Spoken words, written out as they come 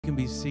Can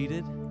be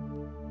seated.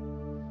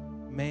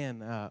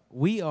 Man,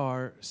 we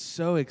are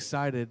so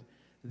excited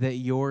that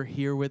you're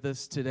here with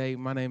us today.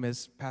 My name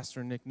is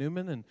Pastor Nick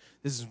Newman, and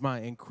this is my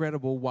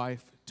incredible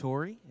wife,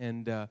 Tori.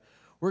 And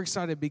we're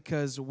excited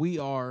because we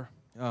are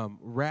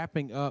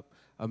wrapping up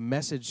a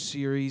message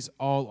series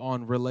all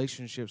on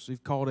relationships.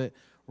 We've called it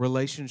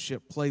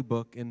Relationship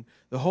Playbook, and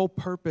the whole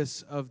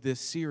purpose of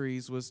this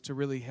series was to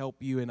really help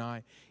you and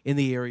I in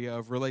the area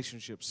of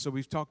relationships. So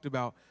we've talked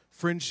about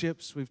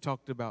friendships, we've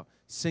talked about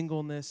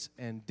singleness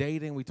and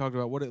dating, we talked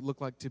about what it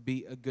looked like to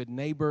be a good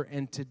neighbor,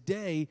 and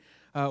today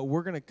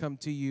we're going to come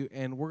to you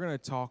and we're going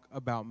to talk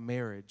about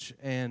marriage,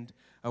 and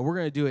we're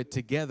going to do it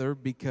together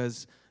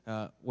because,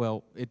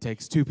 well, it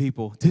takes two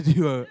people to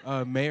do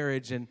a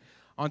marriage. And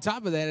on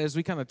top of that, as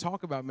we kind of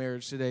talk about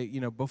marriage today,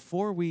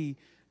 before we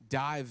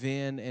dive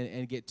in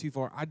and get too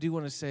far, I do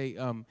want to say,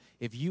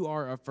 if you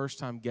are a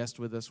first-time guest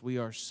with us, we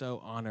are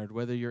so honored,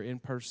 whether you're in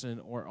person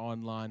or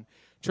online.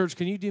 Church,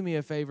 can you do me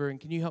a favor, and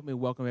can you help me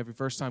welcome every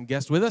first-time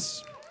guest with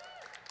us?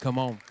 Come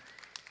on.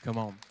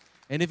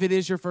 And if it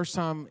is your first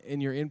time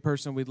and you're in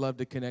person, we'd love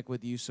to connect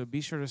with you, so be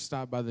sure to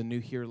stop by the New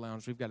Here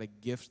Lounge. We've got a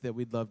gift that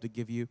we'd love to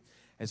give you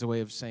as a way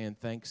of saying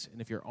thanks.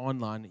 And if you're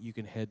online, you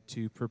can head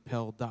to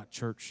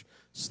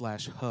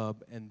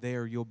propel.church/hub, and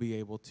there you'll be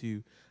able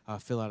to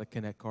fill out a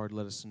Connect card,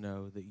 let us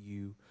know that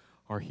you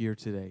are here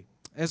today.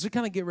 As we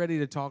kind of get ready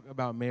to talk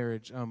about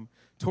marriage,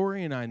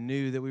 Tori and I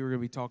knew that we were going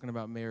to be talking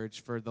about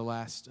marriage for the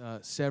last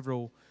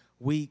several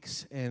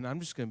weeks, and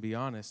I'm just going to be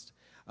honest.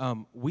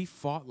 We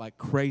fought like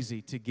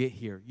crazy to get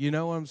here. You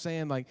know what I'm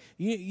saying? Like,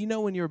 you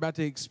know when you're about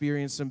to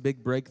experience some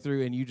big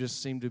breakthrough and you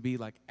just seem to be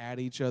like at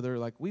each other?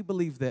 Like, we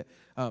believe that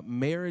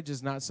marriage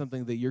is not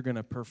something that you're going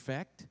to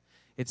perfect.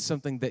 It's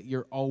something that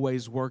you're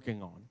always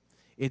working on.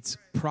 It's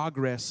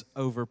progress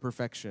over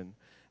perfection.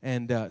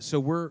 And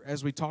so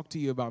as we talk to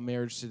you about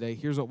marriage today,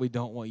 here's what we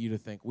don't want you to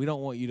think. We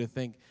don't want you to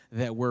think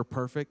that we're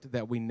perfect,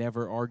 that we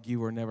never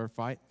argue or never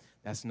fight.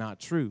 That's not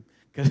true,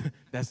 because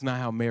that's not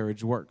how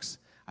marriage works.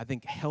 I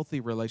think healthy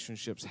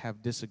relationships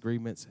have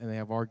disagreements and they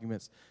have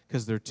arguments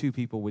because they're two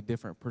people with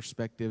different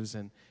perspectives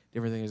and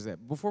different things like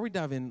that. Before we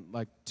dive in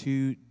like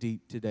too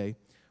deep today,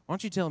 why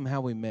don't you tell them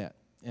how we met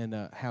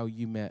and how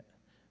you met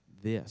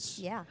this?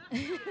 Yeah.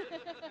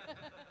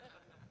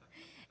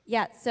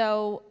 Yeah,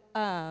 so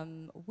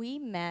we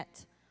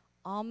met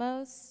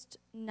almost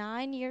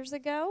 9 years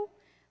ago,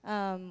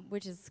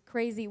 which is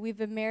crazy. We've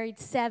been married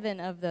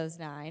 7 of those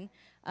 9.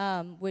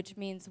 Which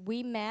means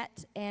we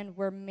met and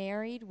were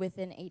married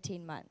within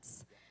 18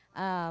 months.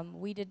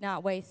 We did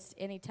not waste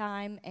any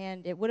time,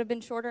 and it would have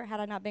been shorter had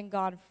I not been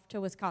gone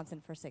to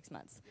Wisconsin for 6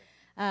 months.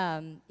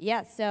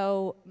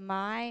 So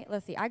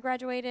I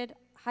graduated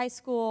high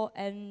school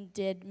and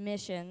did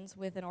missions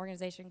with an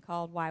organization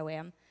called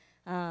YWAM.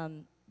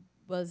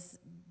 Was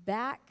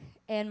back,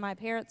 and my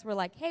parents were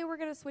like, hey, we're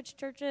going to switch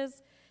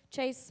churches.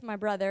 Chase, my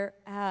brother,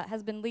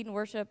 has been leading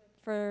worship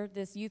for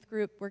this youth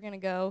group. We're going to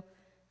go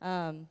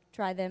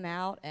try them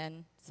out.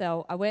 And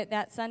so I went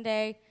that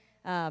Sunday.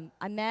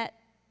 I met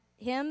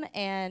him,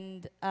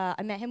 and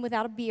I met him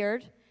without a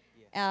beard.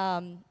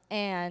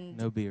 And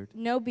No beard.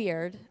 No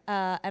beard.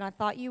 And I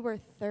thought you were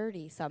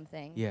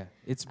 30-something. Yeah,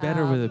 it's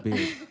better with a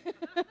beard.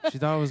 She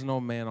thought I was an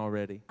old man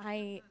already.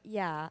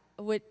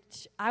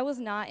 Which I was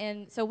not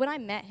in. So when I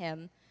met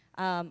him,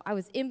 I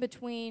was in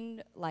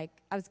between, like,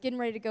 I was getting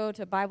ready to go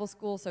to Bible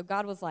school, so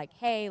God was like,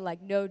 hey,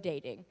 like, no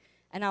dating.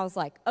 And I was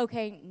like,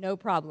 okay, no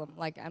problem.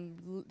 Like,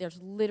 there's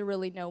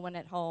literally no one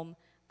at home.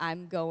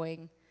 I'm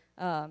going,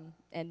 and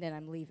then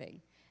I'm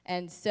leaving.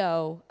 And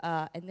so,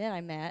 and then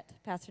I met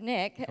Pastor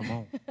Nick.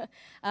 Come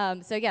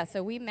on.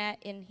 So we met,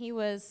 and he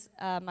was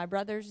my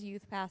brother's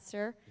youth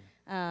pastor,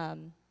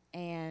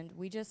 and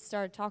we just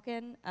started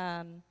talking.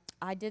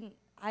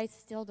 I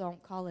still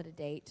don't call it a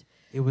date.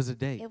 It was a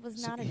date. It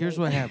was not a Here's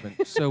date. what happened.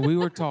 So we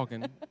were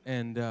talking,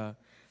 and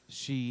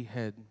she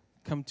had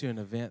come to an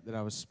event that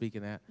I was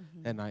speaking at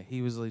that night.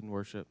 He was leading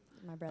worship.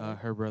 My brother.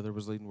 Her brother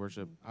was leading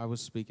worship. I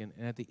was speaking.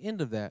 And at the end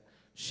of that,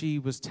 she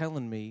was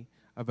telling me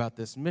about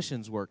this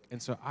missions work.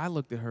 And so I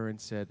looked at her and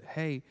said,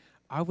 hey,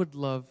 I would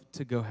love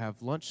to go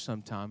have lunch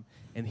sometime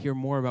and hear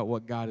more about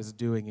what God is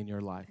doing in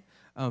your life.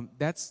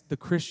 That's the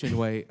Christian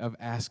way of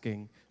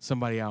asking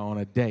somebody out on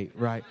a date,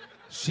 right?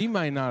 She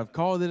might not have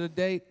called it a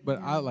date,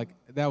 but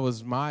that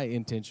was my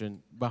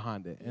intention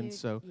behind it. And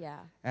so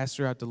asked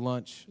her out to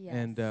lunch,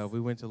 and we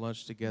went to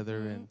lunch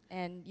together.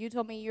 And you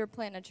told me you were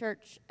planting a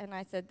church, and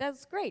I said,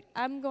 that's great.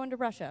 I'm going to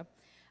Russia.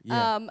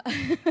 Yeah.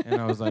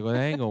 And I was like, well,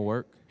 that ain't going to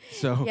work.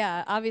 So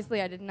yeah,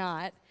 obviously I did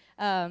not.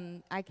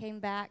 I came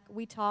back.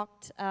 We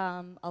talked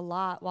a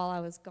lot while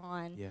I was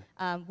gone. Yeah.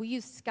 We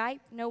used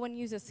Skype. No one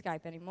uses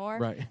Skype anymore.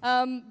 Right.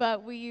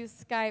 But we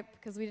used Skype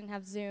because we didn't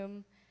have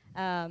Zoom.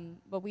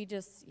 But we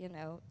just,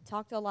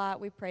 talked a lot.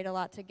 We prayed a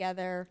lot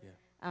together.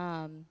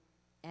 Yeah.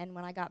 And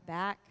when I got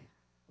back,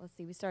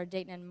 we started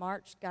dating in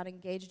March, got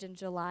engaged in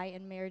July,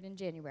 and married in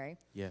January.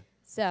 Yeah.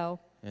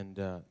 So. And,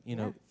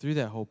 through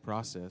that whole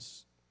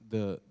process,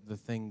 the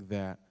thing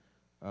that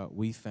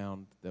we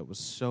found that was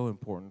so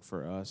important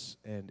for us,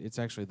 and it's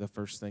actually the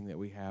first thing that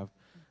we have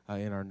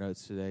in our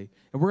notes today.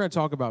 And we're going to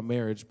talk about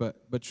marriage,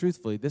 but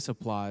truthfully, this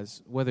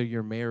applies whether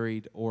you're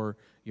married or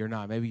you're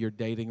not. Maybe you're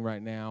dating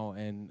right now,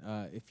 and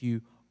if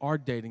you are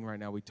dating right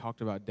now, we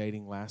talked about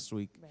dating last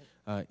week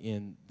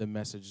in the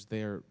message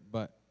there.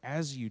 But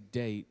as you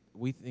date,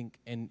 we think,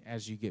 and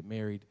as you get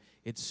married,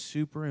 it's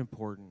super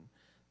important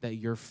that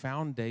your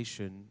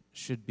foundation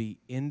should be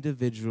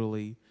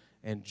individually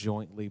and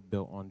jointly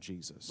built on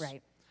Jesus.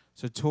 Right.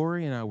 So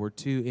Tori and I were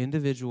two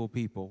individual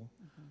people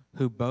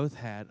who both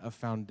had a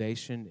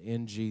foundation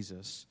in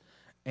Jesus,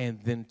 and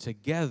then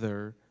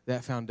together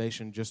that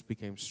foundation just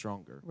became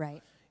stronger.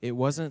 Right. It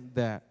wasn't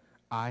that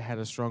I had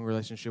a strong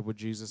relationship with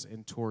Jesus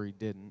and Tori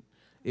didn't.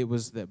 It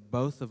was that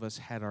both of us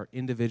had our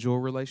individual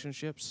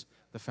relationships.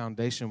 The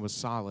foundation was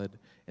solid,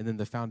 and then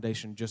the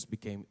foundation just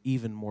became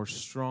even more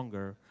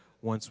stronger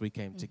once we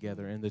came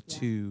together, and the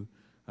two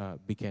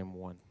became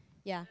one.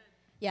 Yeah.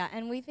 Yeah,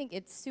 and we think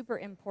it's super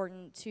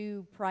important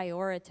to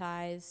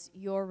prioritize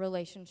your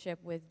relationship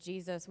with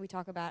Jesus. We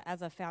talk about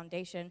as a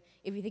foundation.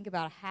 If you think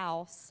about a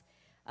house,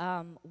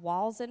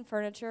 walls and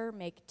furniture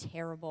make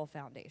terrible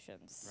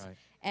foundations. Right.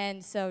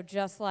 And so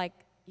just like,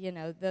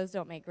 those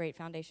don't make great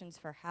foundations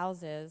for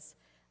houses,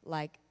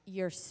 like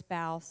your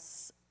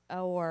spouse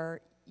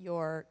or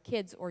your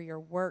kids or your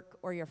work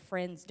or your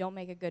friends don't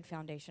make a good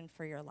foundation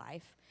for your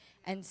life.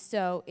 And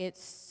so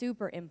it's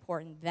super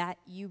important that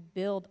you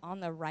build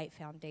on the right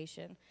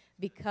foundation,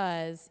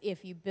 because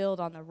if you build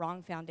on the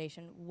wrong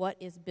foundation, what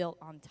is built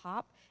on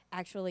top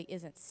actually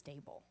isn't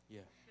stable.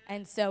 Yeah.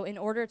 And so in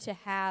order to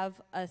have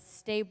a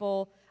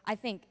stable, I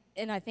think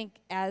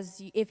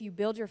if you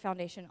build your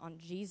foundation on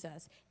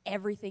Jesus,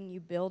 everything you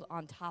build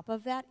on top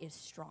of that is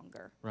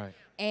stronger. Right.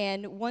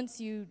 And once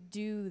you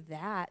do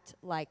that,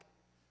 like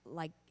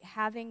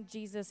having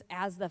Jesus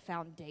as the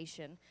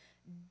foundation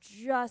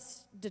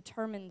just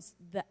determines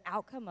the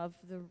outcome of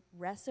the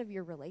rest of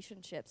your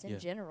relationships in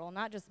general,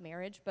 not just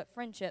marriage, but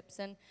friendships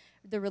and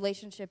the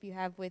relationship you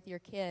have with your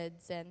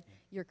kids and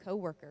your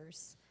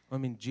coworkers. I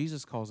mean,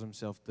 Jesus calls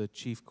himself the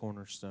chief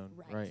cornerstone,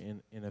 right,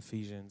 in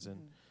Ephesians.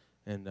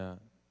 And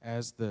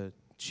as the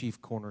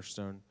chief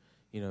cornerstone,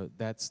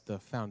 that's the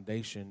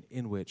foundation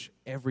in which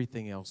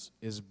everything else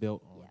is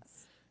built on.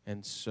 Yes.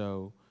 And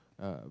so,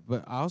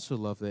 but I also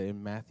love that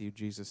in Matthew,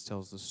 Jesus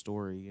tells the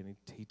story, and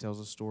he tells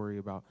a story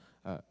about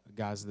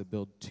guys that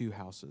build two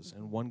houses.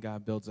 And one guy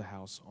builds a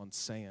house on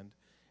sand,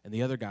 and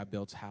the other guy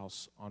builds a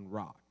house on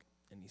rock.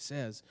 And he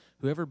says,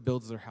 whoever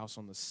builds their house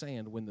on the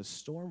sand, when the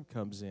storm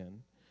comes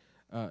in,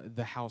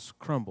 the house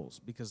crumbles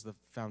because the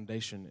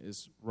foundation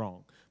is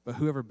wrong. But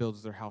whoever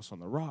builds their house on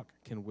the rock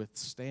can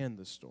withstand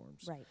the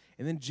storms. Right.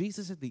 And then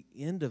Jesus, at the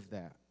end of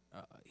that,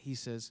 he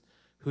says,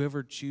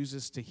 whoever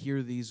chooses to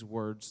hear these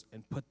words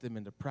and put them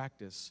into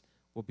practice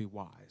will be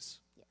wise.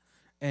 Yes.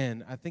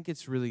 And I think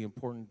it's really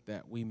important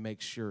that we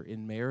make sure,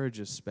 in marriage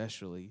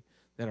especially,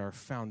 that our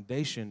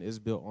foundation is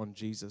built on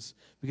Jesus,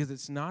 because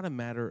it's not a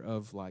matter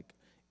of like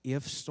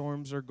if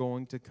storms are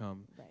going to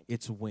come,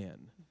 it's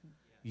when.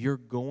 You're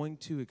going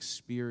to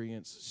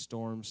experience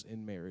storms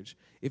in marriage.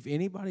 If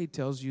anybody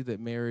tells you that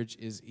marriage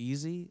is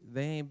easy,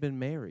 they ain't been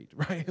married,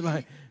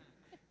 right?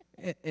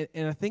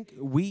 And I think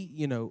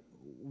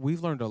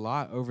we've learned a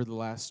lot over the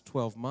last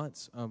 12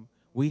 months.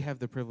 We have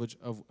the privilege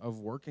of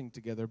working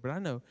together, but I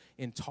know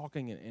in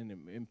talking and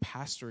in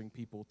pastoring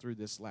people through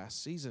this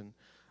last season,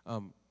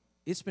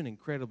 it's been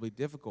incredibly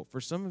difficult.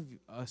 For some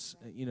of us,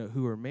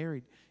 who are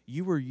married,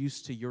 you were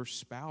used to your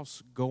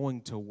spouse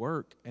going to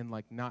work and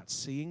like not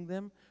seeing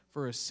them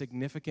for a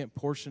significant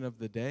portion of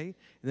the day,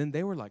 and then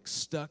they were like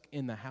stuck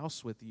in the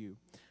house with you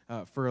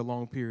for a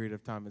long period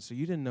of time, and so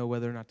you didn't know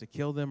whether or not to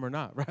kill them or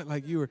not, right?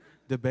 Like you were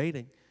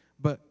debating.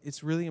 But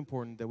it's really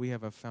important that we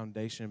have a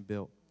foundation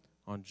built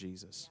on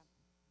Jesus.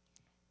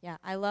 Yeah,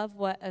 I love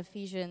what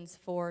Ephesians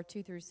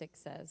 4:2-6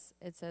 says.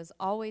 It says,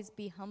 always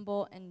be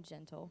humble and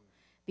gentle.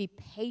 Be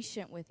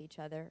patient with each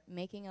other,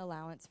 making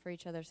allowance for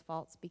each other's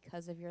faults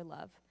because of your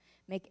love.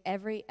 Make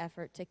every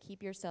effort to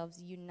keep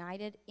yourselves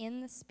united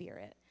in the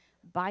Spirit,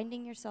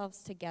 binding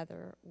yourselves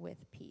together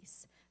with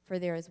peace. For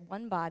there is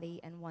one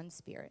body and one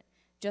Spirit.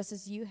 Just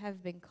as you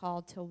have been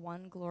called to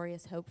one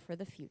glorious hope for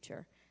the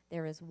future,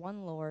 there is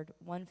one Lord,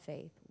 one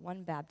faith,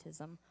 one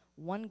baptism,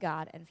 one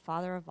God and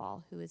Father of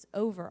all, who is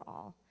over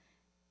all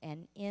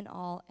and in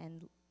all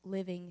and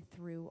living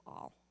through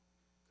all.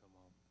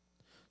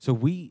 So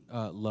we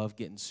love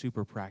getting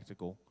super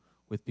practical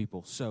with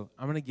people. So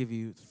I'm going to give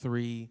you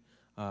three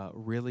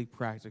really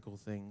practical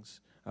things.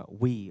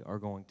 We are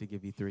going to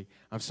give you three.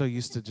 I'm so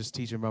used to just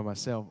teaching by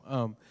myself.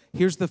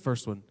 Here's the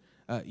first one.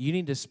 You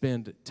need to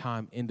spend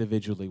time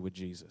individually with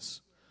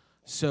Jesus.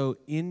 So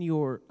in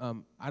your,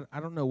 I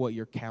don't know what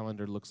your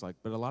calendar looks like,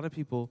 but a lot of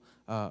people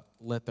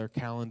let their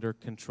calendar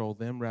control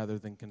them rather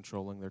than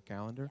controlling their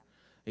calendar.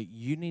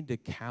 You need to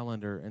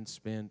calendar and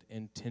spend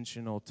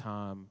intentional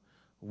time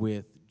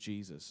with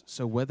Jesus.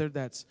 So whether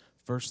that's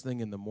first thing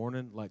in the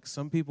morning, like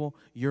some people,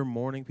 you're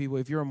morning people.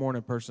 If you're a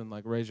morning person,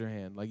 like raise your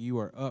hand. Like you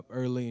are up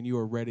early and you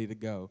are ready to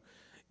go.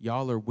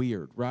 y'all are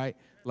weird, right?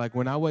 Like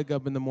when I wake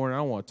up in the morning, I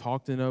don't want to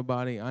talk to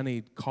nobody. I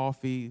need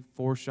coffee,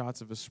 4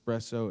 shots of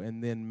espresso,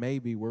 and then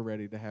maybe we're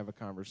ready to have a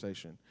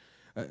conversation.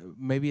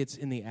 Maybe it's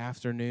in the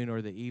afternoon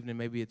or the evening.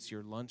 Maybe it's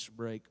your lunch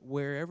break.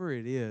 Wherever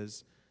it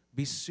is,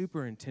 be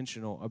super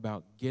intentional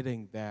about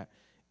getting that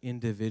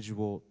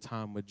individual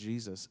time with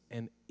Jesus.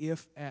 And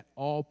if at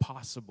all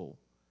possible,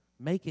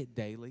 make it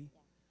daily.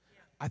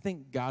 I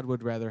think God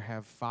would rather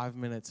have 5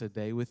 minutes a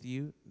day with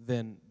you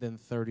than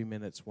 30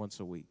 minutes once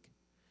a week.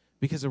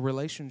 Because a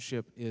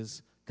relationship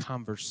is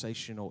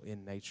conversational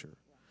in nature.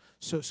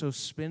 So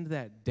spend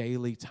that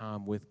daily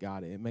time with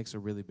God. It makes a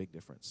really big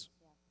difference.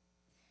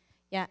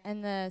 Yeah,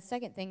 and the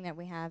second thing that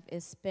we have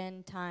is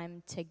spend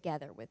time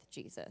together with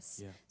Jesus.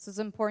 Yeah. So it's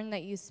important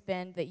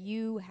that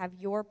you have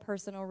your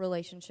personal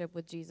relationship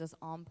with Jesus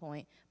on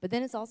point. But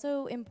then it's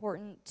also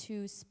important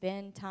to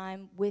spend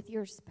time with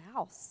your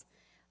spouse,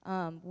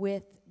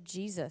 with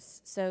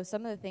Jesus. So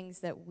some of the things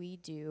that we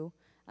do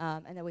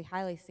and that we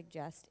highly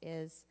suggest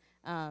is,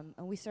 and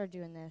we started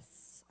doing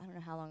this, I don't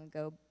know how long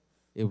ago.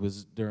 It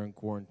was during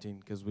quarantine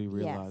because we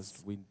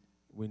realized Yes.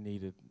 we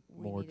needed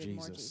more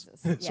Jesus.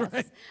 Yes.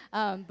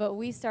 Right. But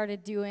we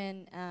started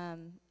doing a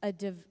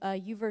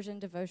YouVersion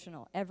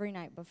devotional every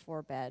night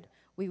before bed.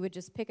 We would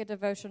just pick a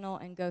devotional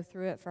and go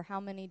through it for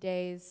however many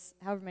days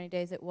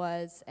it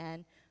was,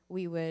 and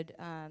we would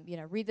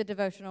read the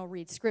devotional,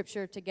 read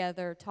scripture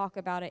together, talk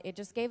about it. It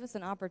just gave us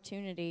an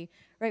opportunity,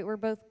 right? We're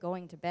both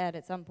going to bed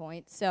at some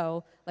point,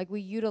 so like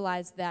we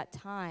utilized that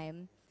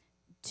time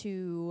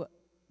to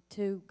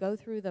go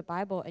through the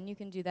Bible, and you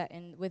can do that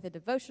with a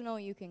devotional.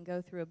 You can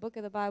go through a book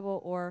of the Bible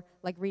or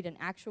like read an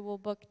actual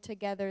book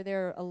together.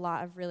 There are a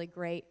lot of really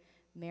great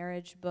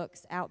marriage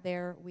books out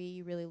there.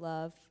 We really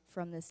love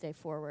From This Day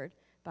Forward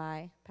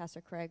by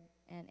Pastor Craig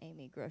and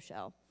Amy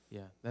Groeschel.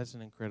 Yeah, that's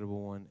an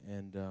incredible one.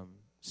 And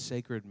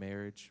Sacred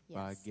Marriage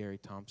by Gary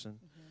Thompson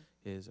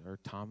or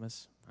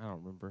Thomas. I don't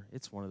remember.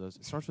 It's one of those.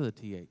 It starts with a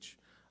TH.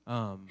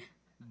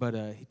 But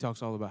he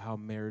talks all about how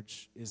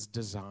marriage is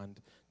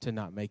designed to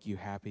not make you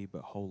happy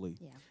but holy.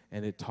 Yeah.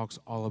 And it talks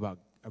all about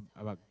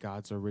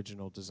God's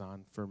original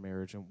design for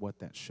marriage and what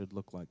that should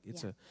look like.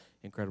 It's an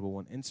incredible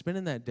one. And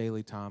spending that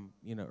daily time,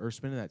 or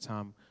spending that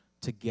time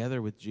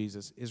together with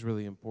Jesus is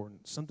really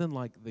important. Something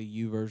like the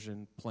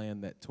YouVersion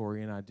plan that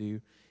Tori and I do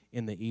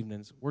in the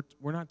evenings,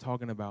 we're not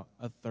talking about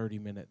a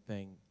 30-minute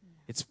thing. No.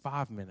 It's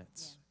 5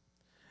 minutes.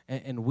 Yeah.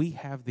 And we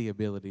have the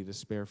ability to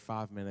spare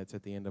 5 minutes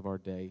at the end of our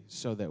day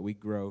so that we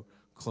grow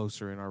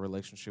closer in our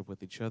relationship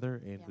with each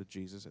other and with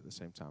Jesus at the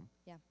same time.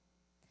 Yeah.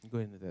 Go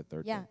ahead into that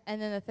third thing. Yeah,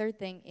 and then the third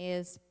thing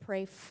is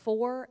pray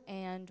for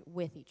and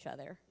with each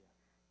other.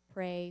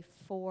 Pray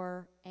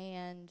for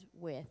and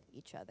with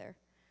each other.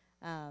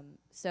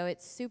 So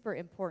it's super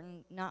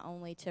important not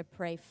only to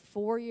pray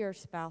for your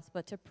spouse,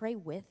 but to pray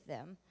with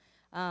them.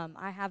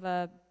 I have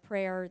a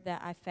prayer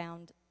that I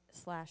found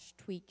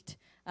 /tweaked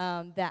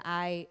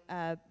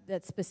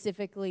that's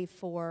specifically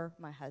for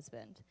my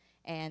husband.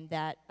 And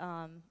that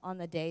on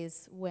the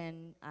days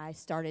when I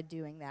started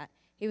doing that,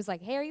 he was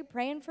like, "Hey, are you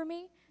praying for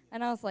me?"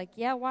 And I was like,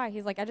 "Yeah, why?"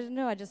 He's like, "I didn't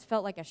know. I just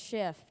felt like a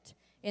shift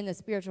in the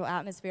spiritual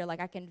atmosphere. Like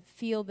I can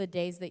feel the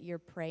days that you're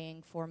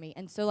praying for me."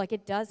 And so like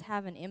it does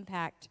have an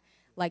impact,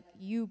 like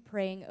you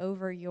praying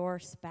over your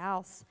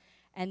spouse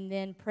and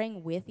then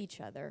praying with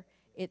each other.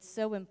 It's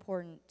so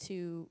important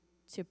to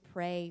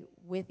pray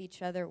with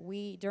each other.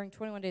 During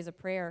 21 Days of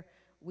Prayer,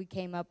 we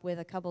came up with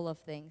a couple of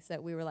things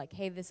that we were like,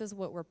 hey, this is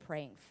what we're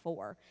praying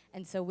for.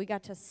 And so we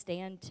got to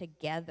stand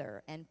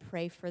together and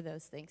pray for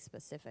those things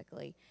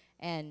specifically.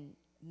 And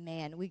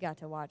man, we got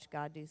to watch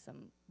God do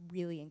some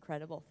really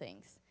incredible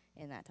things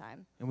in that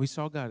time. And we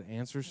saw God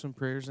answer some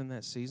prayers in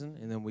that season,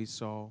 and then we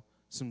saw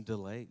some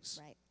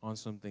delays on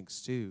some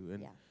things too.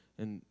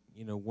 And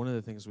one of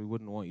the things we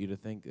wouldn't want you to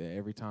think that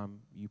every time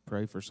you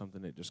pray for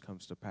something, it just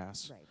comes to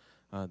pass.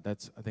 Right.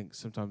 That's, I think,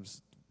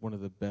 sometimes one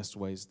of the best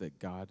ways that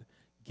God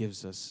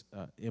gives us,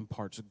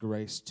 imparts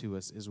grace to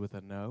us is with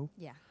a no.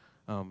 Yeah.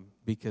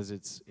 Because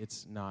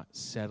it's not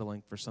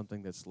settling for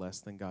something that's less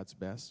than God's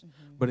best.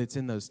 Mm-hmm. But it's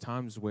in those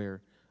times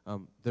where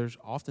there's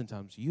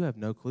oftentimes you have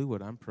no clue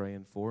what I'm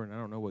praying for, and I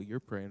don't know what you're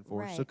praying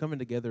for. Right. So coming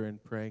together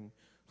and praying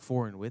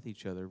for and with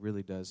each other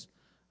really does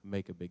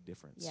make a big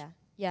difference. Yeah.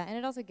 Yeah, and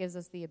it also gives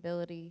us the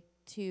ability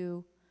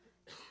to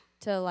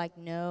like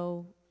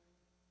know,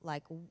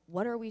 like,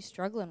 what are we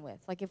struggling with?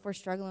 Like, if we're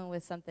struggling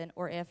with something,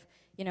 or if,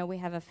 we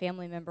have a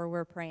family member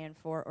we're praying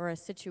for, or a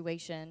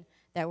situation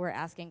that we're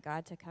asking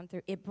God to come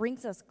through, it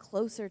brings us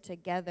closer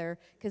together,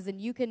 because then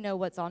you can know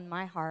what's on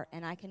my heart,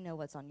 and I can know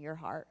what's on your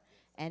heart.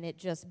 And it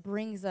just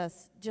brings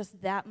us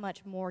just that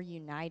much more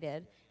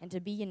united. And to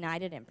be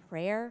united in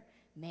prayer,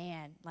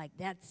 man, like,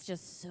 that's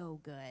just so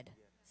good.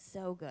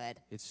 So good.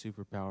 It's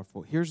super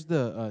powerful. Here's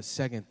the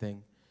second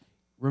thing.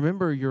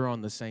 Remember, you're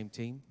on the same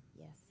team.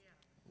 Yes.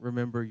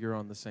 Remember, you're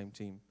on the same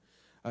team.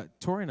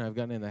 Tori and I have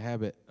gotten in the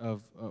habit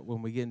of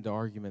when we get into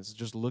arguments,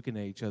 just looking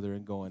at each other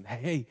and going,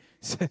 "Hey,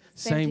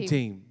 same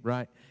team,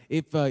 right?"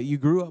 If you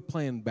grew up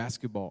playing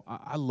basketball,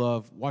 I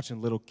love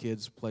watching little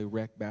kids play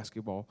rec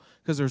basketball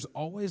because there's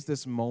always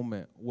this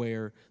moment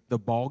where the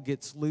ball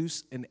gets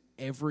loose and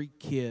every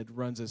kid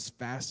runs as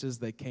fast as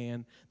they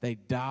can. They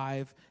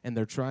dive and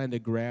they're trying to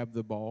grab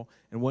the ball.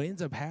 And what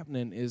ends up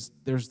happening is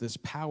there's this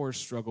power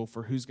struggle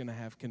for who's going to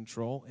have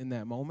control in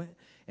that moment.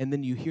 And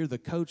then you hear the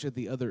coach at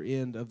the other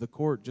end of the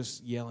court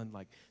just yelling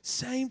like,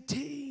 same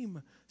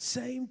team.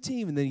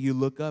 And then you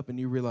look up and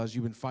you realize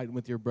you've been fighting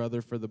with your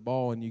brother for the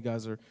ball and you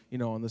guys are,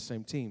 on the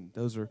same team.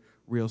 Those are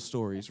real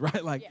stories,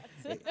 right? Like,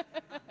 yes.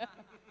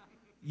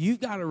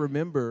 You've got to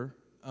remember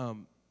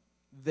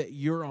that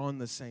you're on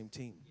the same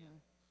team.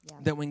 Yeah.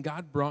 That when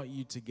God brought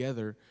you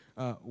together,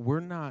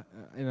 we're not,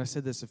 and I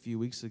said this a few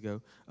weeks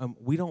ago,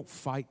 we don't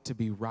fight to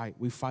be right.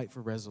 We fight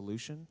for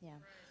resolution.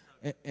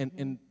 Yeah.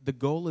 And the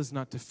goal is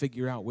not to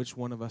figure out which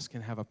one of us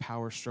can have a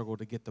power struggle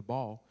to get the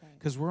ball,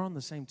 because we're on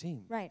the same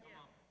team. Right.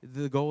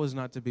 The goal is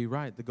not to be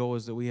right. The goal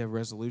is that we have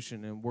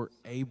resolution and we're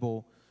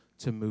able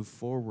to move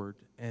forward.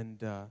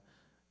 And,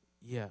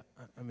 Yeah,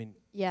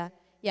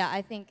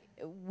 I think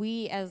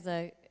we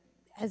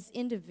as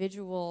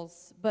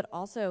individuals, but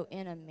also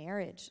in a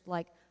marriage,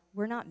 like,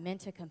 we're not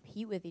meant to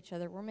compete with each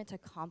other. We're meant to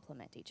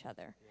complement each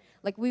other.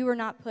 Like, we were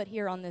not put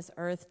here on this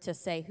earth to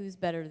say who's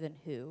better than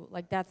who.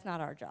 Like, that's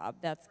not our job.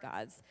 That's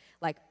God's.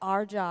 Like,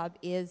 our job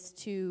is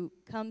to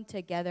come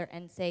together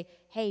and say,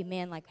 hey,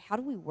 man, like, how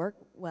do we work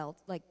well?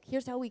 Like,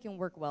 here's how we can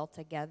work well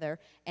together.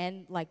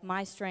 And, like,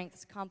 my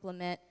strengths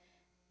complement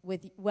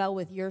with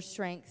your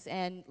strengths.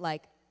 And,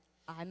 like,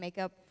 I make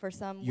up for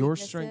some Your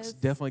weaknesses. strengths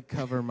definitely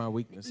cover my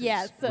weaknesses.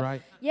 Yes.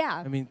 Right? Yeah.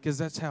 I mean, because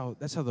that's how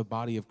the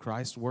body of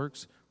Christ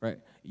works, right?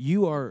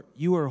 You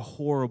are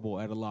horrible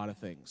at a lot of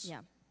things. Yeah.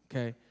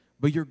 Okay?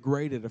 But you're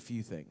great at a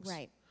few things.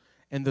 Right.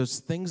 And those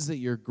things that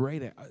you're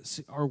great at,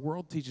 see, our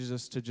world teaches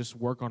us to just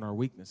work on our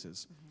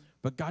weaknesses. Mm-hmm.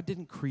 But God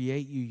didn't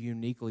create you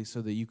uniquely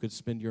so that you could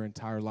spend your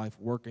entire life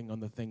working on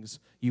the things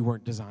you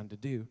weren't designed to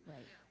do. Right.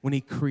 When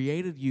He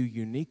created you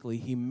uniquely,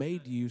 He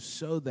made you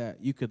so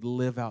that you could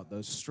live out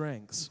those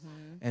strengths,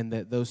 mm-hmm. and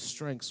that those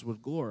strengths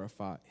would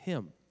glorify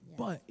Him. Yes.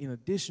 But in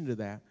addition to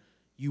that,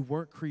 you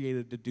weren't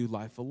created to do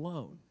life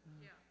alone.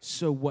 Mm-hmm. Yeah.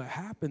 So what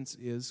happens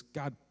is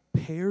God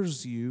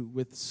pairs you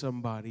with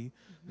somebody,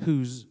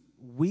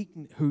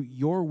 mm-hmm. who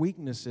your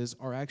weaknesses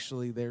are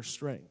actually their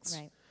strengths.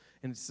 Right.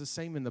 And it's the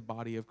same in the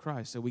body of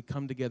Christ. So we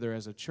come together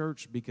as a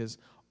church because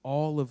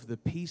all of the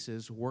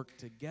pieces work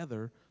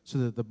together so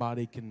that the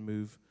body can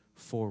move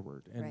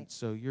forward. And right.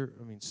 So you're,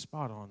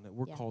 spot on that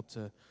we're called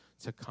to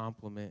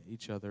complement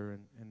each other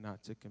and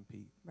not to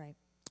compete. Right.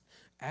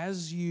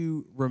 As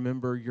you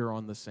remember you're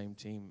on the same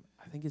team,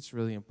 I think it's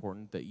really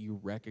important that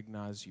you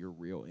recognize your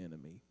real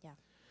enemy. Yeah.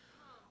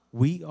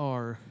 We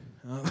are,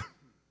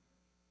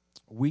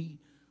 we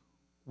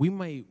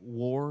may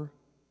war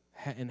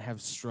and have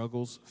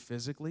struggles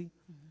physically,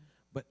 mm-hmm.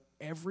 but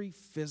every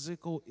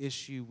physical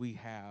issue we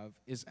have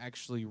is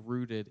actually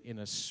rooted in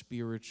a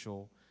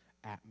spiritual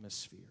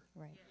atmosphere.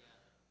 Right.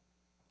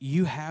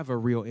 You have a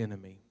real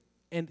enemy.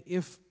 And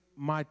if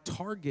my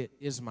target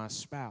is my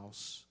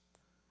spouse,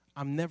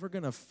 I'm never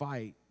going to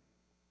fight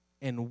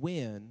and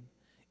win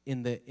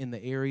in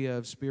the area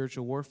of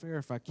spiritual warfare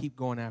if I keep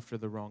going after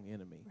the wrong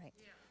enemy. Right.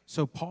 Yeah.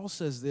 So Paul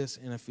says this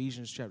in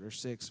Ephesians chapter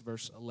 6,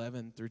 verse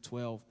 11 through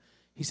 12.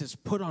 He says,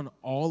 put on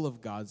all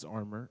of God's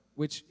armor,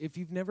 which if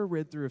you've never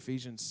read through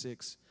Ephesians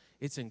 6,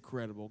 it's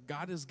incredible.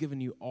 God has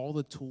given you all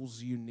the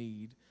tools you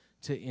need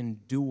to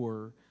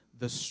endure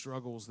the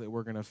struggles that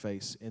we're going to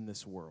face in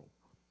this world.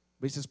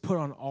 But he says, put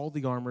on all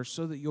the armor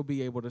so that you'll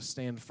be able to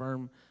stand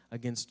firm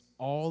against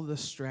all the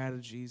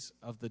strategies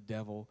of the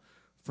devil,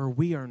 for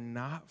we are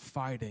not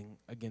fighting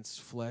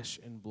against flesh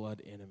and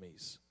blood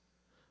enemies,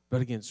 but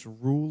against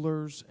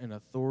rulers and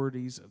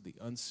authorities of the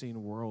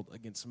unseen world,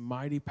 against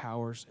mighty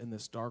powers in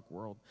this dark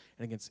world,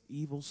 and against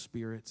evil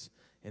spirits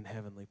in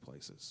heavenly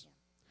places.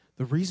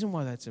 The reason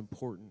why that's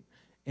important,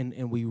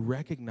 and we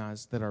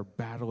recognize that our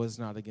battle is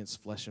not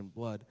against flesh and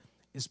blood,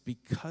 is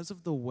because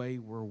of the way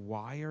we're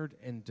wired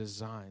and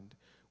designed.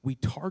 We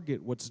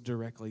target what's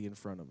directly in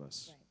front of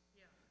us. Right.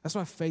 Yeah. That's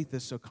why faith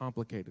is so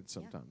complicated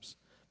sometimes,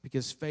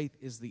 because faith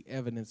is the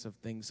evidence of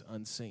things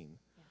unseen.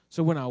 Yeah.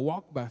 So when I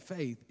walk by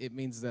faith, it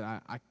means that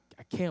I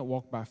can't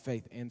walk by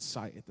faith and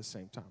sight at the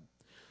same time.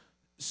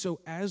 So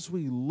as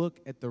we look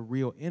at the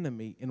real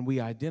enemy and we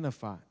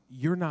identify,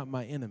 you're not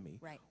my enemy.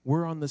 Right.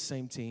 We're on the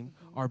same team.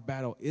 Mm-hmm. Our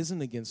battle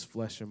isn't against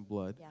flesh and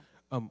blood. Yeah.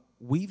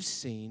 We've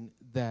seen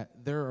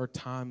that there are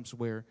times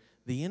where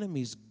the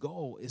enemy's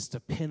goal is to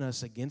pin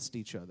us against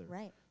each other,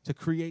 right. To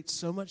create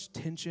so much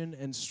tension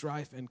and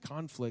strife and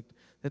conflict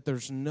that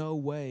there's no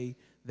way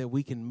that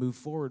we can move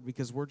forward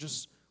because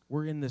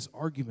we're in this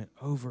argument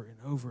over and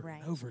over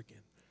right. and over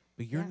again.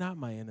 But you're not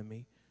my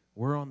enemy.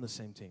 We're on the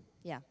same team.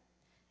 Yeah,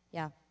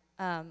 yeah.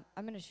 I'm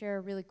going to share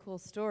a really cool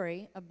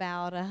story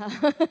about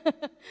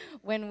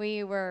when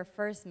we were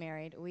first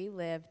married. We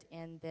lived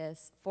in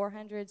this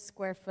 400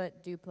 square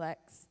foot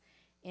duplex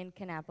in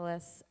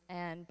Kannapolis,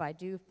 and by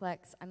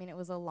duplex, I mean it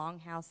was a long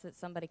house that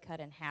somebody cut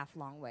in half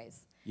long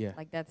ways. Yeah.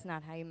 Like, that's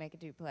not how you make a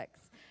duplex.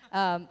 So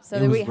It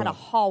that was we had a rough.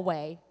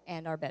 hallway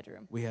and our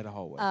bedroom. We had a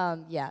hallway.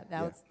 Yeah,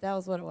 that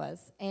was what it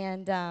was.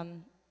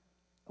 And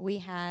we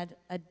had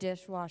a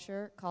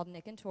dishwasher called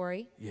Nick and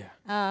Tori.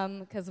 Yeah.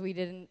 Because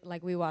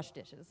we washed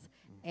dishes.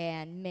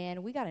 And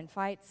man, we got in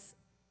fights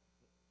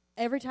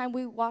every time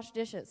we washed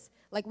dishes.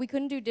 Like, we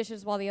couldn't do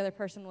dishes while the other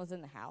person was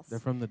in the house. They're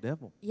from the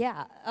devil.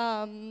 Yeah.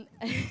 No.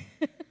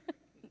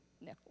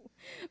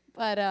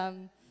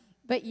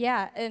 But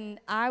yeah, and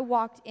I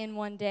walked in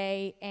one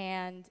day,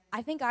 and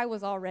I think I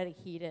was already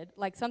heated.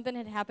 Like, something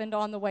had happened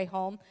on the way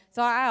home,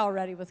 so I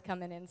already was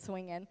coming in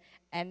swinging.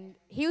 And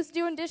he was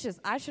doing dishes.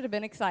 I should have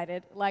been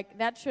excited. Like,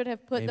 that should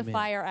have put the Amen.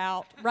 fire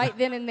out right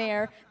then and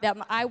there, that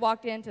I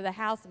walked into the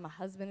house and my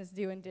husband is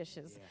doing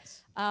dishes.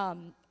 Yes.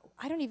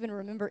 I don't even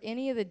remember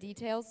any of the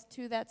details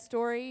to that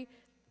story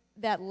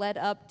that led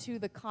up to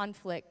the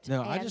conflict.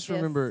 No, I and just this-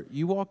 remember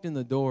you walked in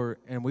the door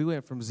and we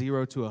went from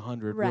 0 to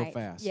 100 real Right,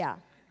 fast. yeah.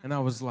 And I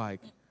was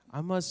like,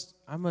 I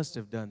must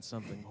have done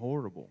something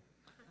horrible,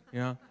 you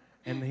know?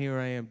 And here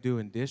I am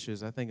doing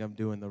dishes. I think I'm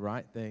doing the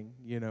right thing,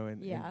 you know,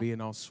 and Yeah.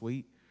 being all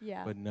sweet.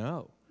 Yeah. But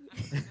no.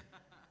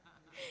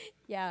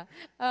 Yeah.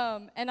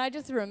 And I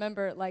just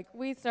remember, like,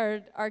 we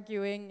started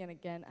arguing, and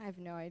again, I have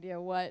no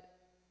idea what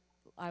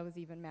I was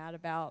even mad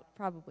about.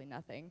 Probably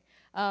nothing.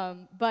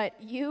 But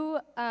you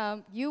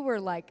were,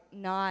 like,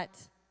 not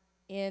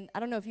in, I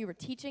don't know if you were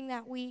teaching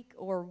that week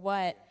or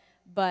what,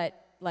 but,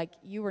 like,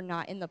 you were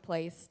not in the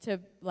place to,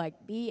 like,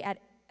 be at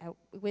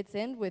wit's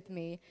end with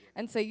me.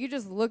 And so you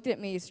just looked at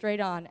me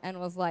straight on and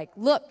was like,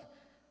 look,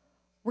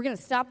 we're going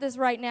to stop this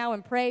right now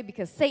and pray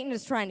because Satan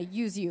is trying to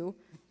use you.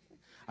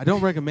 I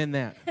don't recommend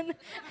that.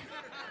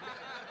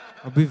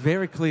 I'll be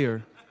very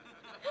clear.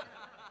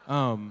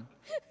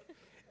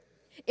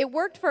 It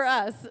worked for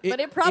us, but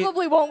it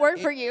probably won't work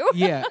for you.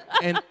 Yeah,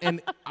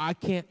 and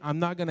I'm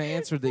not going to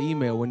answer the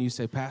email when you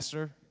say,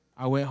 Pastor,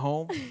 I went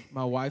home,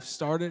 my wife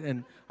started,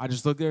 and I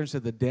just looked there and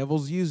said, the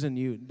devil's using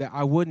you.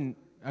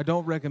 I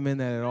don't recommend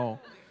that at all.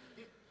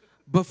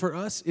 But for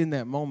us in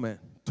that moment,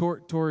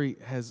 Tori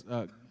has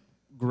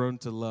grown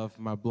to love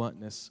my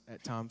bluntness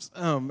at times.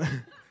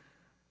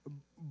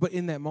 But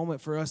in that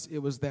moment, for us, it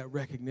was that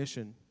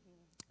recognition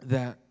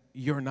that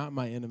you're not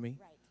my enemy.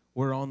 Right.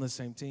 We're on the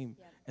same team.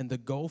 Yep. And the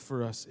goal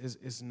for us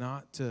is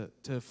not to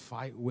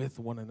fight with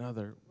one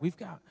another. We've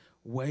got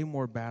way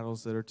more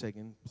battles that are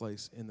taking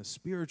place in the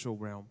spiritual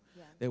realm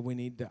that we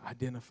need to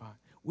identify.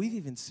 We've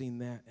even seen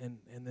that, and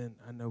then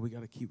I know we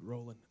got to keep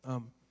rolling.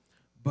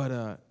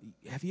 But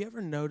have you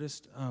ever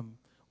noticed,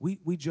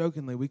 we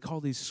jokingly, we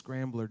call these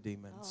scrambler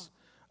demons.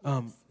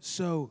 Oh, yes.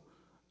 So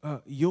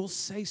you'll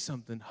say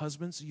something,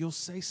 husbands, you'll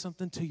say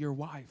something to your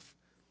wife,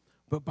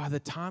 but by the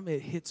time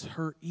it hits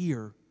her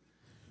ear,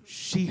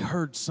 she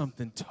heard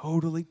something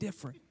totally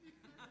different.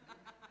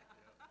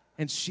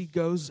 And she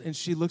goes and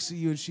she looks at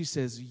you and she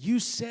says, you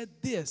said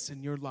this.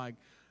 And you're like,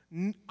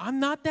 I'm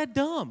not that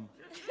dumb.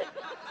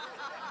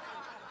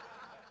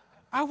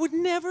 I would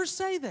never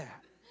say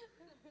that.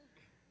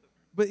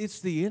 But it's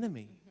the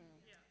enemy.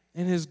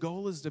 And his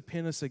goal is to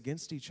pin us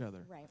against each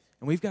other. Right.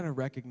 And we've got to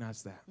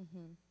recognize that.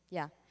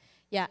 Yeah.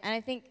 Yeah, and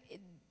I think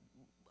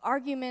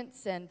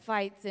arguments and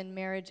fights in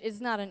marriage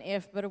is not an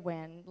if but a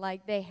when.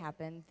 Like, they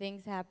happen.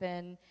 Things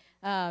happen.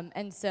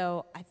 And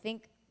so I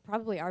think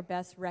probably our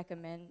best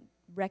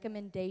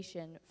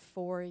recommendation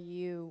for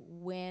you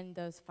when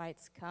those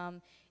fights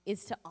come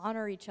is to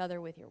honor each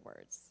other with your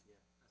words.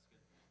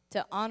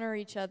 To honor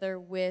each other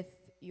with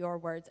your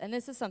words. And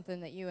this is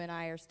something that you and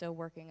I are still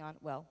working on.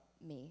 Well,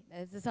 me.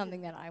 This is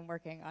something that I'm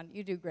working on.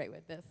 You do great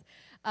with this.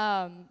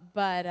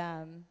 But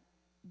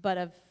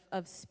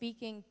of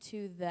speaking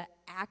to the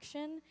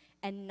action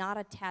and not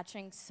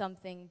attaching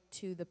something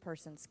to the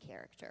person's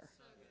character.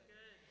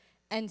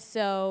 And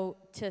so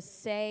to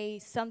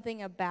say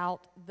something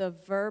about the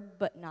verb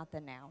but not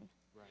the noun.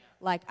 Right.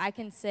 Like, I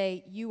can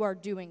say you are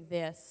doing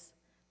this,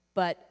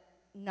 but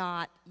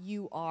not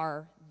you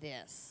are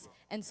this. Right.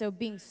 And so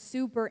being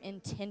super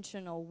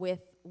intentional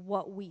with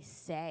what we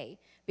say,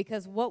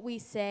 because what we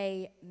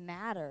say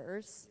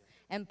matters.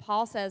 And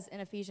Paul says in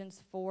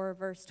Ephesians 4,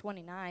 verse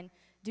 29,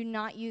 do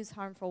not use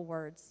harmful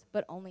words,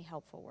 but only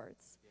helpful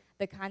words,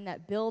 the kind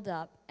that build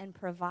up and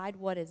provide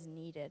what is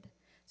needed,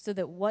 so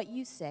that what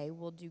you say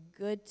will do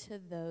good to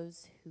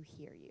those who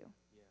hear you.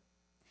 Yeah.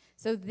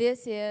 So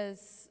this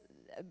is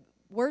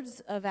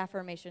words of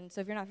affirmation.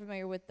 So if you're not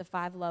familiar with the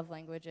 5 love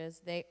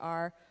languages, they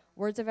are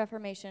words of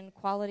affirmation,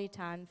 quality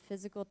time,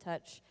 physical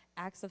touch,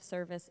 acts of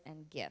service,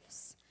 and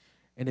gifts.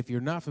 And if you're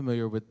not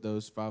familiar with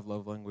those 5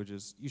 love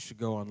languages, you should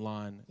go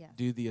online,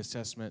 do the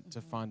assessment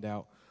to find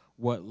out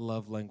what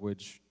love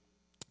language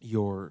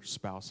your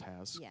spouse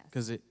has. Yes.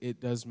 Because it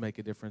does make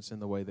a difference in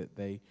the way that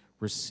they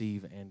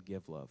receive and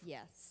give love.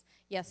 Yes.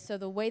 Yes, so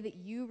the way that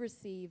you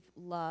receive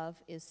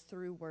love is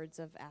through words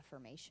of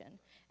affirmation.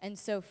 And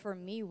so for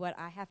me, what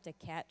I have to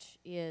catch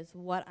is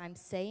what I'm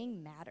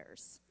saying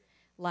matters.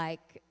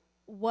 Like,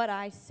 what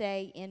I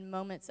say in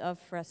moments of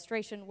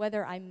frustration,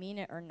 whether I mean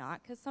it or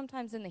not, because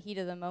sometimes in the heat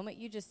of the moment,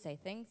 you just say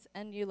things,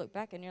 and you look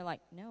back and you're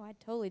like, no, I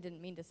totally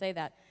didn't mean to say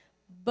that.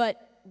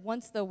 But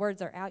once the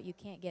words are out, you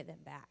can't get them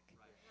back.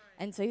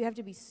 And so you have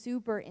to be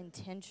super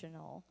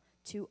intentional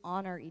to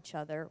honor each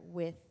other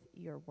with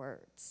your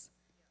words.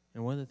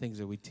 And one of the things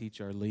that we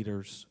teach our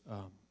leaders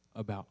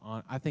about,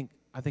 I think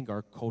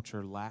our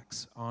culture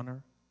lacks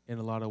honor in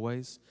a lot of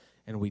ways,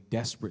 and we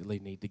desperately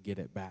need to get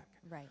it back.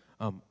 Right.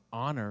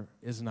 Honor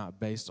is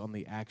not based on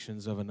the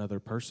actions of another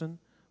person,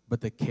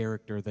 but the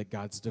character that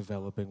God's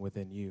developing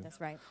within you. That's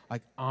right.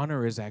 Like,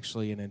 honor is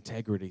actually an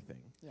integrity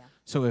thing. Yeah.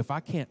 So if I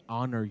can't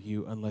honor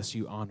you unless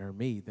you honor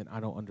me, then I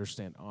don't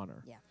understand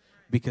honor. Yeah.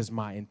 Because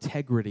my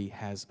integrity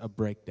has a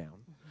breakdown.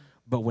 Mm-hmm.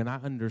 But when I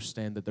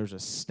understand that there's a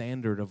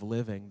standard of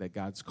living that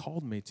God's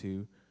called me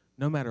to,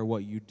 no matter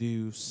what you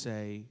do,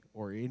 say,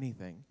 or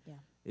anything,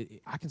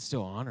 I can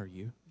still honor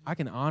you. Mm-hmm. I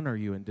can honor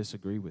you and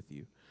disagree with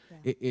you.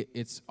 Yeah.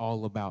 It's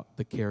all about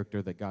the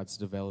character that God's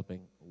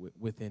developing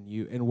within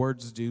you. And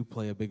words do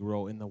play a big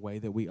role in the way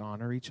that we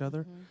honor each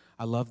other. Mm-hmm.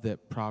 I love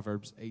that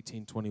Proverbs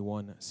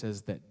 18:21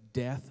 says that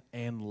death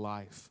and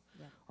life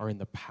are in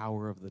the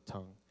power of the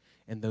tongue,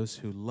 and those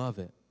who love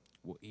it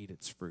will eat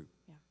its fruit.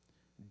 Yeah.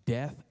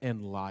 Death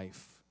and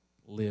life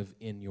live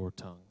in your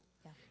tongue.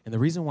 Yeah. And the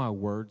reason why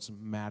words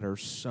matter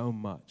so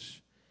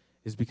much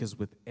is because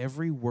with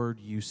every word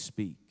you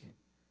speak,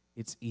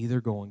 it's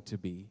either going to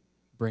be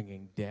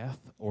bringing death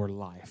or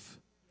life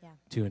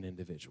to an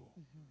individual.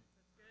 Mm-hmm.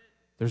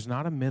 There's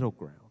not a middle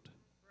ground.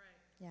 Right.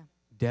 Yeah.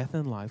 Death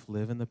and life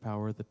live in the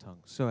power of the tongue.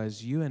 So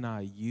as you and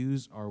I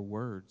use our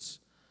words,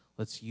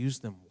 let's use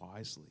them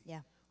wisely. Yeah.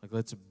 Like,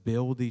 let's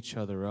build each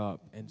other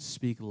up and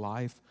speak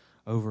life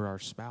over our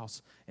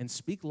spouse. And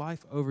speak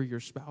life over your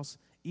spouse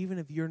even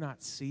if you're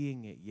not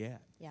seeing it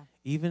yet. Yeah.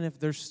 Even if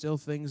there's still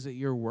things that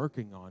you're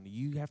working on.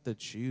 You have to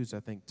choose, I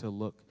think, to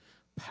look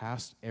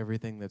past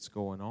everything that's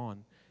going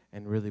on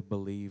and really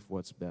believe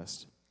what's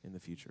best in the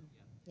future.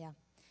 Yeah.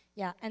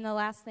 Yeah, and the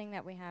last thing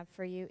that we have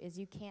for you is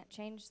you can't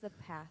change the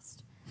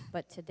past,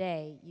 but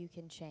today you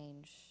can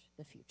change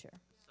the future.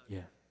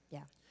 Yeah.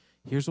 Yeah.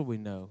 Here's what we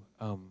know.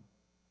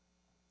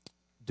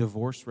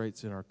 Divorce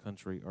rates in our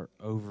country are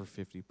over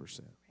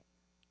 50%.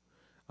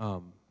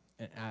 And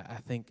I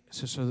think,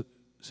 so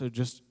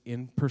just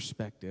in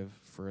perspective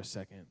for a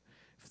second,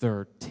 if there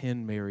are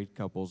 10 married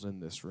couples in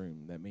this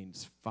room, that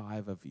means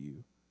 5 of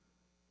you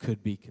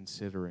could be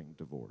considering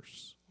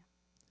divorce.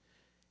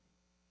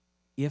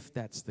 Yeah. If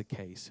that's the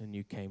case and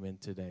you came in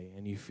today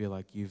and you feel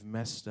like you've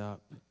messed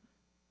up,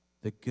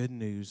 the good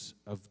news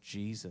of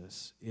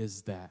Jesus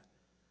is that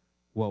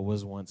what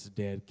was once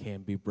dead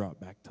can be brought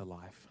back to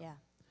life. Yeah.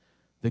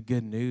 The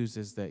good news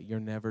is that you're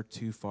never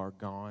too far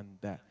gone,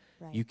 that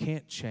you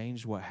can't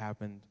change what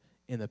happened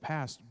in the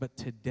past, but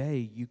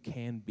today you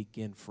can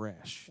begin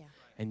fresh. Yeah.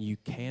 And you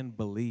can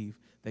believe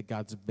that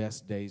God's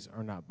best days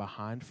are not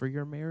behind for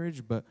your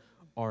marriage, but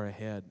are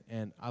ahead.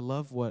 And I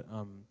love what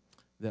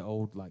the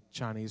old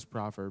Chinese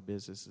proverb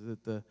is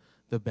that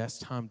the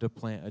best time to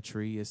plant a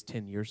tree is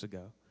 10 years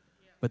ago,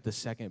 but the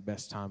second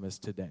best time is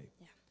today.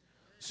 Yeah.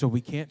 So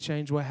we can't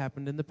change what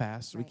happened in the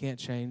past. Right. We can't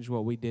change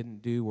what we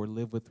didn't do or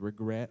live with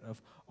regret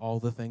of all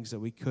the things that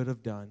we could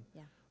have done.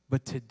 Yeah.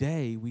 But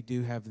today we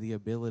do have the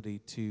ability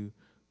to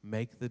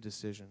make the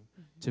decision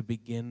to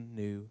begin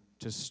new,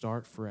 to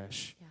start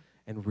fresh,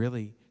 and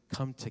really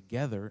come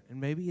together. And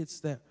maybe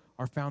it's that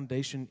our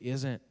foundation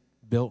isn't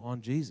built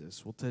on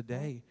Jesus. Well,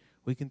 today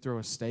we can throw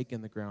a stake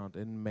in the ground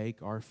and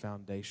make our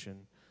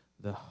foundation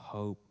the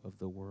hope of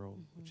the world,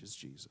 which is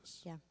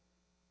Jesus. Yeah.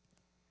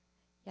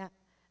 Yeah.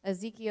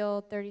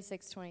 Ezekiel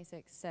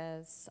 36:26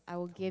 says, I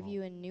will give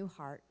you a new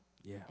heart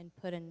and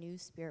put a new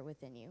spirit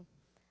within you.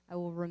 I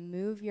will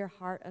remove your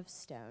heart of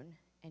stone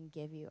and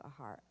give you a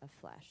heart of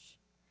flesh.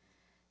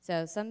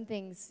 So some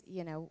things,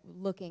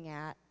 looking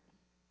at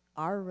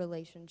our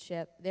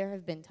relationship, there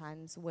have been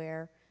times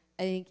where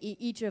I think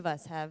each of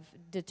us have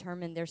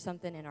determined there's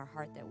something in our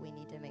heart that we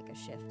need to make a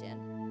shift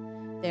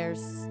in.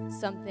 There's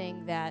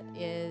something that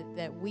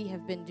we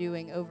have been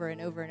doing over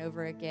and over and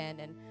over again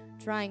and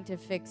trying to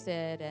fix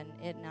it and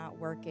it not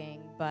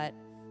working. But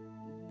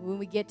when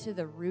we get to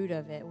the root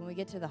of it, when we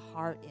get to the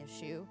heart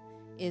issue,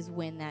 is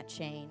when that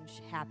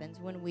change happens.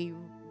 When we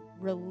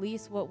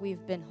release what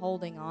we've been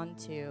holding on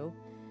to.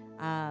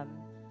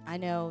 I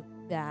know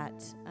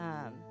that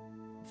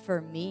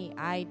for me,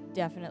 I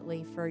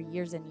definitely for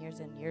years and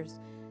years and years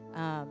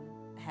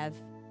have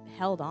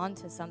held on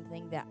to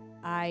something that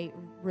I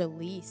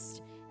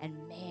released, and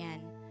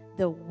man,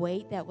 the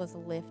weight that was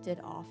lifted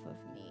off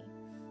of me,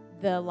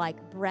 the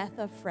breath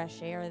of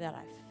fresh air that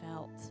I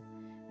felt,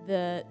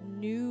 the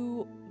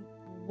new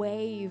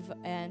wave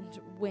and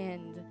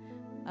wind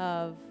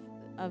of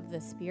the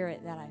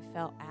Spirit that I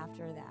felt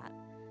after that,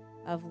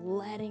 of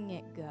letting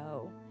it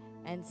go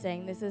and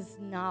saying this is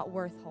not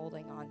worth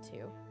holding on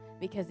to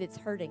because it's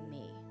hurting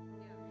me.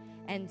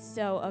 Yeah. And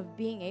so of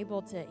being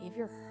able to, if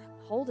you're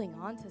holding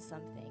on to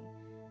something,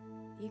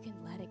 you can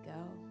let it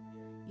go.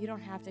 You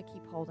don't have to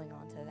keep holding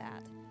on to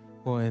that.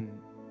 Well,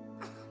 and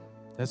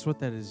That's what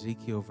that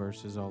Ezekiel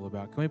verse is all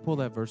about. Can we pull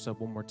that verse up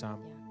one more time?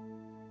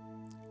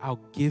 Yeah. I'll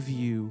give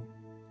you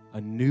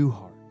a new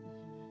heart.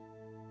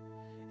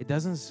 It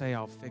doesn't say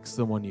I'll fix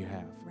the one you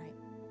have. Right.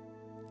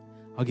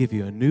 I'll give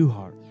you a new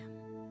heart Yeah.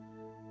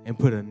 and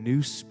put a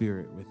new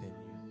spirit within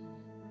you.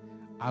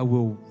 I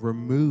will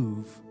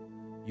remove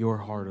your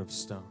heart of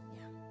stone.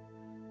 Yeah.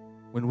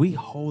 When we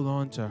hold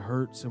on to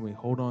hurts and we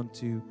hold on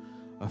to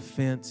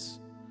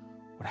offense,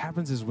 what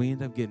happens is we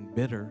end up getting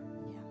bitter,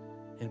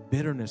 Yeah. and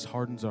bitterness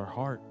hardens our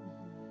heart.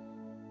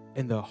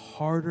 And the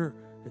harder,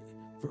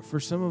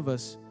 for some of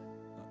us,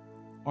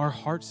 our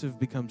hearts have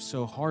become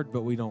so hard,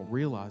 but we don't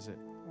realize it.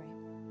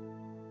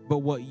 Right. But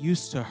what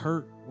used to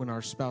hurt when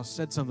our spouse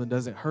said something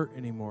doesn't hurt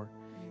anymore.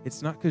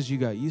 It's not because you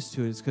got used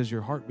to it, it's because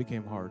your heart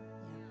became hard.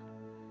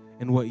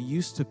 And what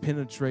used to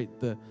penetrate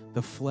the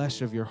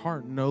flesh of your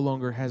heart no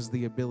longer has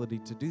the ability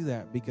to do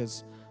that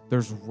because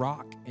there's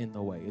rock in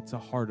the way. It's a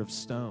heart of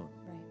stone.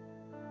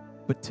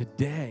 Right. But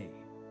today,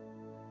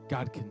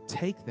 God can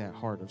take that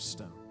heart of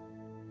stone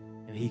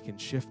and He can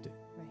shift it.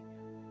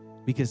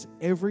 Right. Because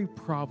every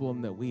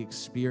problem that we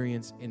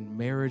experience in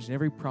marriage and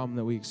every problem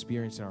that we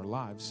experience in our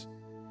lives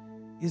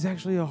is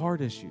actually a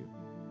heart issue.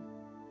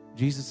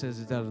 Jesus says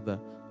it's out of the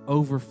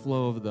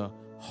overflow of the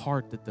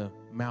heart that the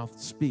mouth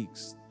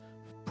speaks.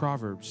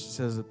 Proverbs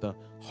says that the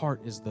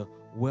heart is the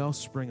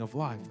wellspring of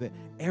life, that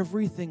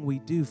everything we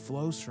do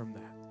flows from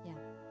that. Yeah.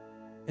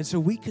 And so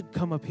we could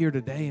come up here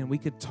today and we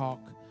could talk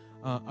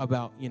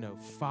about,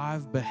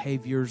 5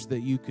 behaviors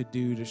that you could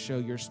do to show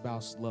your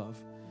spouse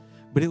love.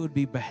 But it would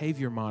be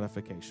behavior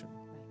modification.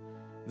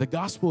 The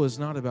gospel is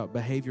not about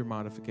behavior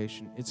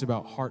modification. It's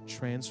about heart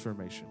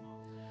transformation.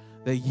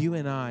 That you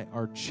and I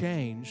are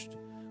changed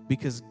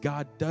because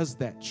God does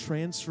that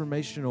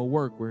transformational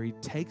work where He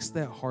takes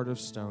that heart of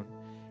stone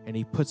and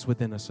He puts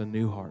within us a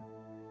new heart.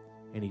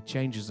 And He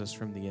changes us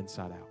from the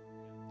inside out.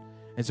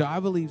 And so I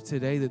believe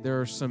today that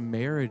there are some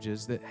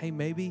marriages that, hey,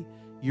 maybe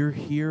you're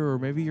here or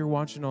maybe you're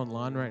watching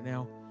online right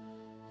now.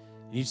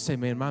 And you just say,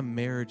 man, my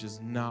marriage is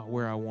not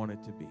where I want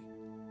it to be.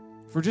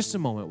 For just a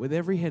moment, with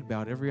every head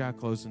bowed, every eye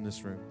closed in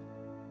this room.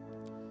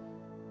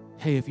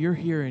 Hey, if you're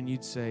here and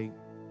you'd say,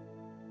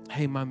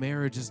 hey, my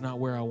marriage is not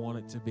where I want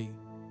it to be.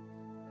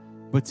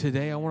 But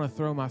today I want to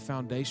throw my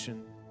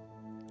foundation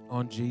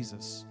on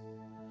Jesus.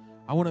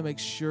 I want to make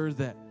sure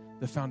that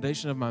the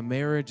foundation of my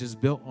marriage is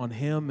built on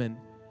Him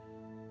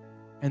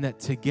and that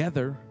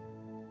together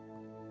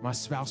my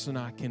spouse and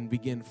I can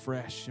begin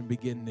fresh and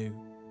begin new.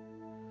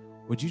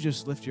 Would you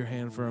just lift your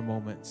hand for a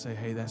moment and say,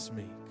 hey, that's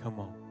me. Come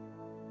on.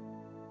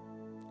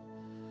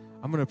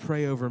 I'm going to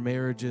pray over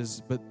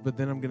marriages, but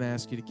then I'm going to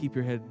ask you to keep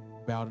your head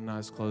bowed and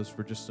eyes closed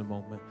for just a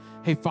moment.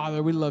 Hey,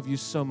 Father, we love you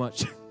so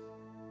much.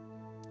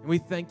 And we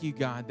thank you,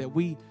 God, that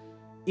we,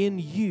 in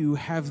you,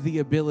 have the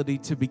ability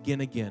to begin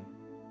again.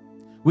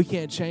 We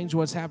can't change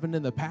what's happened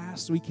in the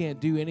past. We can't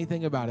do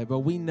anything about it, but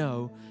we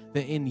know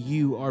that in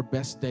you our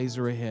best days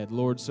are ahead,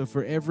 Lord. So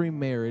for every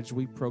marriage,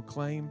 we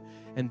proclaim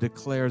and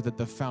declare that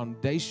the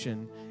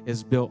foundation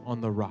is built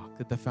on the rock,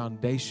 that the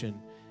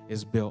foundation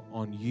is built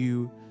on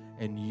you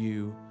and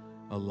you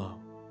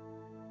alone.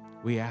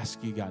 We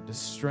ask you, God, to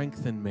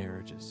strengthen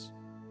marriages.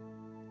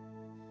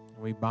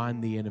 And we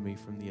bind the enemy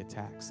from the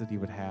attacks that he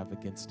would have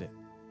against it.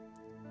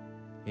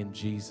 In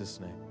Jesus'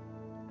 name.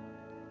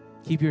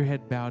 Keep your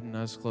head bowed and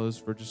eyes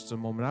closed for just a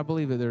moment. I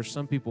believe that there are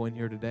some people in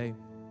here today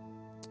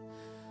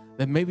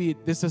that maybe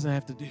this doesn't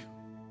have to do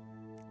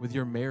with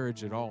your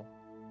marriage at all.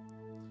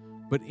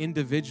 But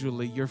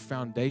individually, your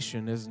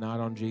foundation is not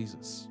on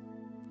Jesus.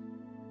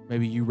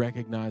 Maybe you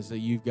recognize that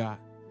you've got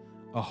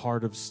a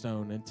heart of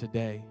stone and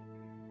today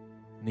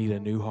need a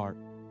new heart.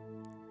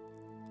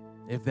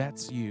 If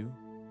that's you,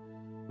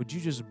 would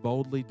you just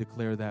boldly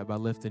declare that by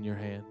lifting your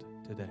hand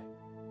today?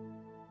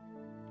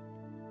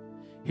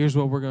 Here's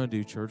what we're going to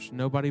do, church.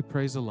 Nobody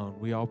prays alone.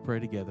 We all pray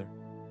together.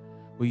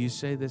 Will you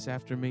say this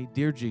after me?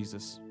 Dear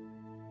Jesus,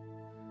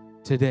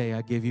 today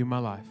I give you my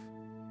life.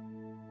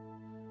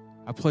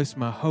 I place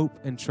my hope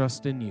and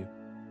trust in you.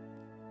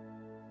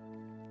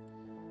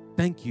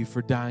 Thank you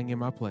for dying in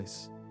my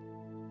place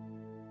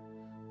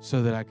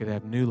so that I could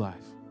have new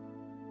life.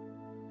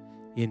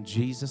 In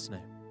Jesus' name,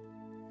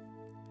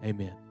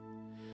 amen.